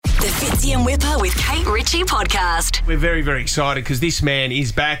Fitzy and Whipper with Kate Ritchie podcast. We're very, very excited because this man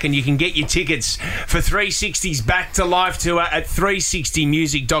is back, and you can get your tickets for 360's Back to Life tour at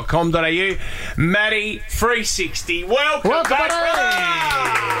 360music.com.au. Matty, 360, welcome back.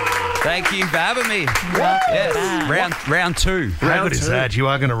 Thank you for having me. Yes. Round two. How good is that? You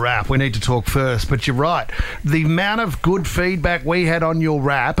are going to rap. We need to talk first, but you're right. The amount of good feedback we had on your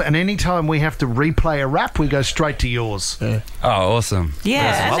rap, and anytime we have to replay a rap, we go straight to yours. Oh, awesome.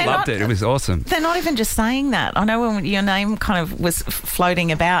 Yeah. Awesome. I loved it. It was awesome. They're not even just saying that. I know when your name kind of was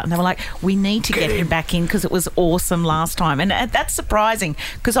floating about and they were like, we need to get him back in because it was awesome last time. And that's surprising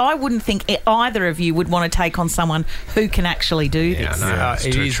because I wouldn't think either of you would want to take on someone who can actually do this.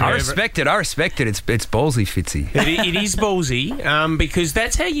 I respect it. It's ballsy, Fitzy. It is ballsy because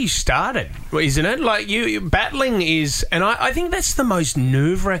that's how you started, isn't it? Like you battling is, and I think that's the most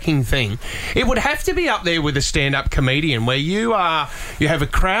nerve-wracking thing. It would have to be up there with a stand-up comedian where you have a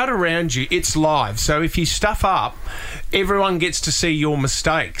crowd around you. It's live, so if you stuff up, everyone gets to see your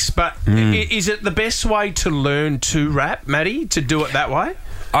mistakes. But is it the best way to learn to rap, Matty, to do it that way?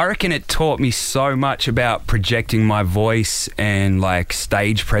 I reckon it taught me so much about projecting my voice and like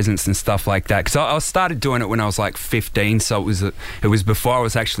stage presence and stuff like that. Because I started doing it when I was like 15, so it was before I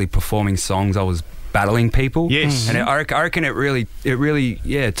was actually performing songs. I was battling people. Yes. And I reckon it really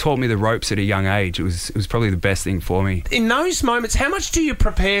taught me the ropes at a young age. It was probably the best thing for me. In those moments, how much do you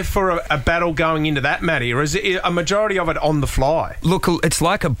prepare for a battle going into that, Matty, or is it a majority of it on the fly? Look, it's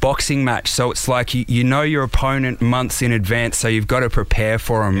like a boxing match, so it's like you know your opponent months in advance, so you've got to prepare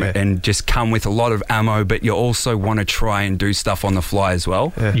for them and just come with a lot of ammo, but you also want to try and do stuff on the fly as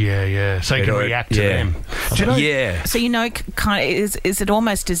well. Yeah. So you can react to them. Do you know? So kind of, is it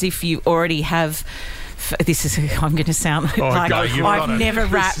almost as if you already have... I'm going to sound like I've never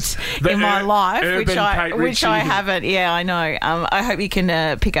rapped in my life, which I haven't. Yeah, I know. I hope you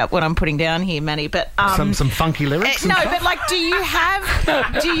can pick up what I'm putting down here, Manny. But some funky lyrics. But like, do you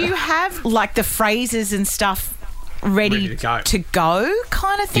have like the phrases and stuff ready to go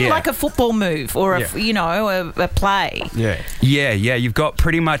kind of thing, like a football move or a play? Yeah. You've got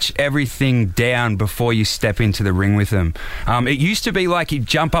pretty much everything down before you step into the ring with them. It used to be like you'd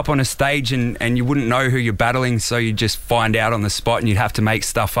jump up on a stage and you wouldn't know who you're battling, so you'd just find out on the spot and you'd have to make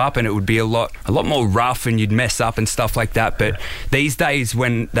stuff up, and it would be a lot more rough and you'd mess up and stuff like that. But these days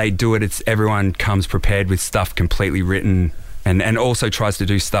when they do it, it's everyone comes prepared with stuff completely written. And also tries to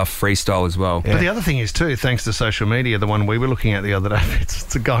do stuff freestyle as well. But the other thing is too, thanks to social media, the one we were looking at the other day,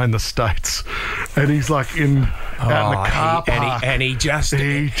 it's a guy in the States, and he's like out in the car park, and he just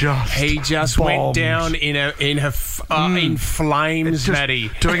went down in flames, Matty.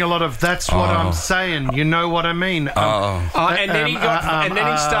 Doing a lot of that's what I'm saying. You know what I mean? And then he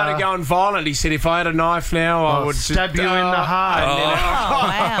started going violent. He said, "If I had a knife now, I would stab you in the heart."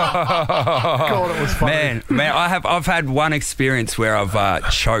 Wow! God, it was funny. Man, I've had one experience where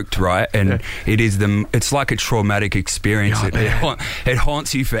I've choked, right? And it's like a traumatic experience. It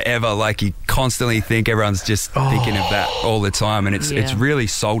haunts you forever. Like you constantly think everyone's just thinking of that all the time, and it's really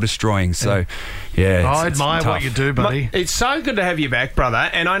soul destroying. So I admire what you do, buddy. It's so good to have you back, brother.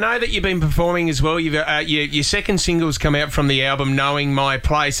 And I know that you've been performing as well. You've your second single's come out from the album Knowing My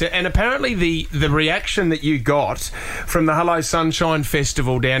Place, and apparently the reaction that you got from the Hello Sunshine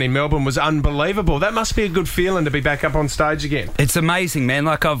Festival down in Melbourne was unbelievable. That must be a good feeling to be back up on stage again. It's amazing, man.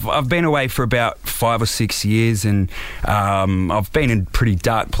 Like I've been away for about 5 or 6 years, and I've been in a pretty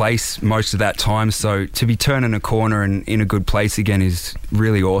dark place most of that time. So to be turning a corner and in a good place again is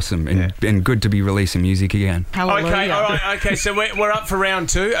really awesome and good to be releasing music again. Okay. So we're up for round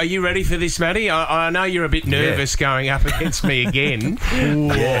 2. Are you ready for this, Matty? I know you're a bit nervous going up against me again.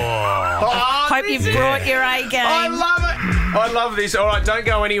 Hope you've brought your A game. I love it. I love this. All right, don't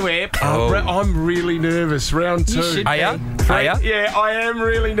go anywhere. I'm really nervous. Round 2. Are you? Yeah, I am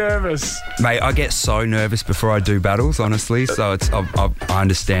really nervous. Mate, I get so nervous before I do battles, honestly, so I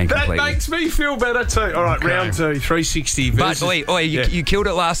understand completely. That makes me feel better too. All right, round 2, 360 versus... But, you killed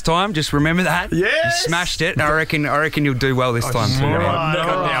it last time, just remember that. Yes! You smashed it, and I reckon you'll do well this time too.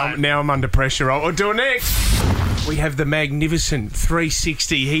 Now I'm under pressure. I'll do it next. We have the magnificent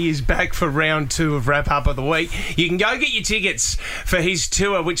 360. He is back for round 2 of Wrap Up of the Week. You can go get your tickets for his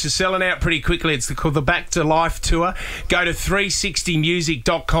tour, which is selling out pretty quickly. It's called the Back to Life Tour. Go to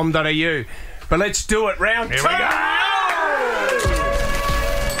 360music.com.au. But let's do it. Round 2. Here we go.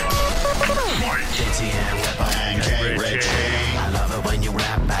 I love it when you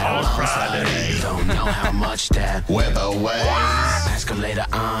rap alongside. You don't know how much that weather weighs. Escalator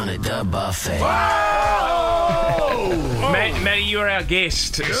on at the buffet. Matty, you're our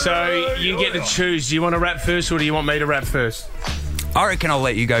guest, so you get to choose. Do you want to rap first or do you want me to rap first? I reckon I'll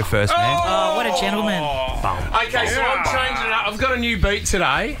let you go first, man. Oh, what a gentleman. Okay, so I'm changing it up. I've got a new beat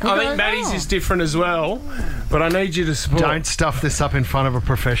today. I think Maddie's is different as well, but I need you to support. Don't stuff this up in front of a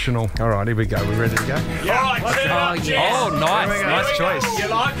professional. All right, here we go. We ready to go? Yeah. All right, turn up, Jess. Oh, nice. Nice choice. You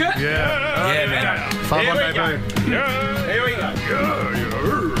like it? Yeah, man. Fun Here one, we go. baby. Here we go.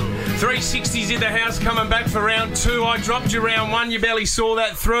 360s in the house coming back for round 2. I dropped you round 1. You barely saw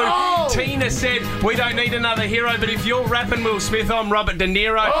that through. Tina said, we don't need another hero, but if you're rapping Will Smith, I'm Robert De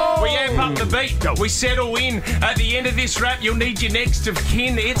Niro. We amp up the beat. We settle in. At the end of this rap, you'll need your next of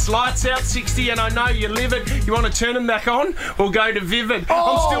kin. It's lights out 60, and I know you live it. You want to turn them back on? We'll go to Vivid.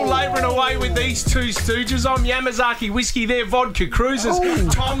 I'm still labouring away with these two stooges. I'm Yamazaki Whiskey, they're vodka cruisers.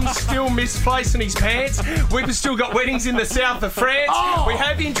 Tom's still misplacing his pants. We've still got weddings in the south of France. We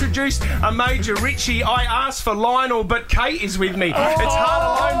have introduced a Major Richie. I asked for Lionel, but Kate is with me. It's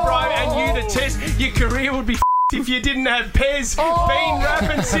hard alone, bro, and you to test. Your career would be if you didn't have Pez. Been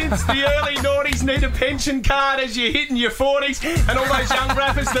rapping since the early noughties. Need a pension card as you're hitting your 40s. And all those young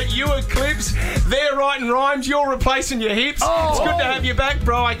rappers that you eclipse, they're writing rhymes, you're replacing your hips. It's good to have you back,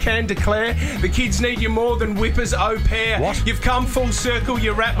 bro, I can declare. The kids need you more than whippers au pair. What? You've come full circle,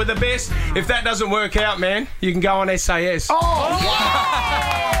 you rap with the best. If that doesn't work out, man, you can go on SAS.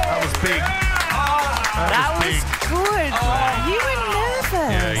 That was big. That was good. You were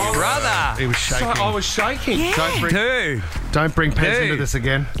nervous. Brother. He was shaking. I was shaking. Dude. Don't bring Pez Dude. into this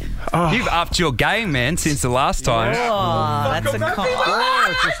again. You've upped your game, man, since the last time. Oh, that's a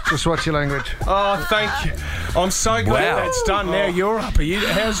Just watch your language. Oh, thank you. I'm so glad Wow. that's done. Now you're up.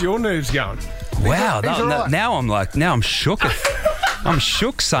 How's your nerves going? Wow. He's all right. Now I'm shook. I'm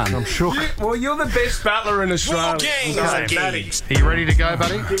shook, son. I'm shook. Well, you're the best battler in Australia. Okay. Maddie, Are you ready to go,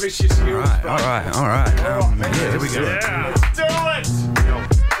 buddy? give us your skills, bro. All right. Here we go. Let's do it.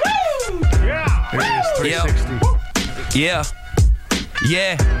 Woo! Yeah. Here it is, 360.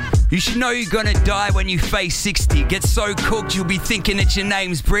 Yeah. You should know you're gonna die when you face 60. Get so cooked you'll be thinking that your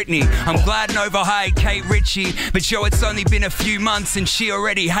name's Britney. I'm glad and overhired Kate Ritchie, but yo, it's only been a few months and she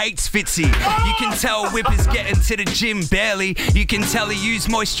already hates Fitzy. You can tell Whipper's getting to the gym barely. You can tell he used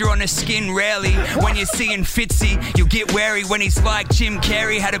moisture on his skin rarely. When you're seeing Fitzy, you'll get wary when he's like Jim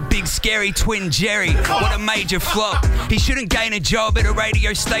Carrey had a big scary twin Jerry. What a major flop. He shouldn't gain a job at a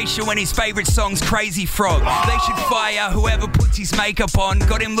radio station when his favourite song's Crazy Frog. They should fire whoever puts his makeup on.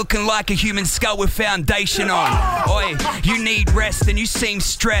 Got him looking like a human skull with foundation on. Oi, you need rest and you seem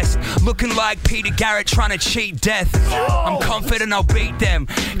stressed. Looking like Peter Garrett trying to cheat death. I'm confident I'll beat them,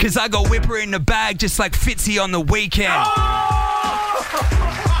 cause I got Whipper in the bag just like Fitzy on the weekend.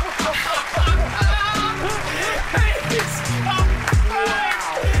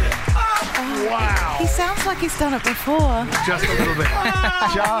 Wow. He sounds like he's done it before. Just a little bit.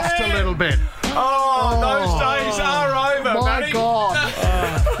 Just a little bit. Oh, those days are over, My buddy. God.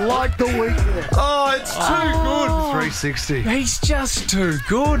 Like the weekend. Oh, it's too good. 360. He's just too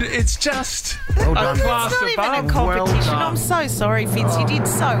good. It's just Well a done. class It's not even above. a competition. done. I'm so sorry, Fitz. You did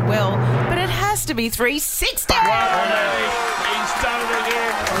so well. But it has to be 360. He's done it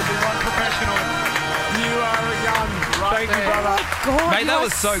again. Professional. You are a gun. Thank you, brother. God, Mate, that you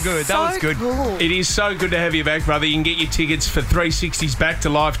was are so good. That was good. Cool. It is so good to have you back, brother. You can get your tickets for 360's Back to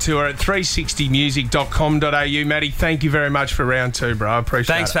Life tour at 360music.com.au. Matty, thank you very much for round 2, bro. I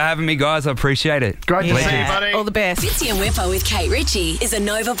appreciate Thanks it. for having me, guys. I appreciate it. Great to see you, Yeah. buddy. All the best. Fitzy and Whipper with Kate Ritchie is a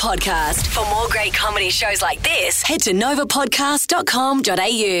Nova podcast. For more great comedy shows like this, head to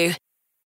novapodcast.com.au.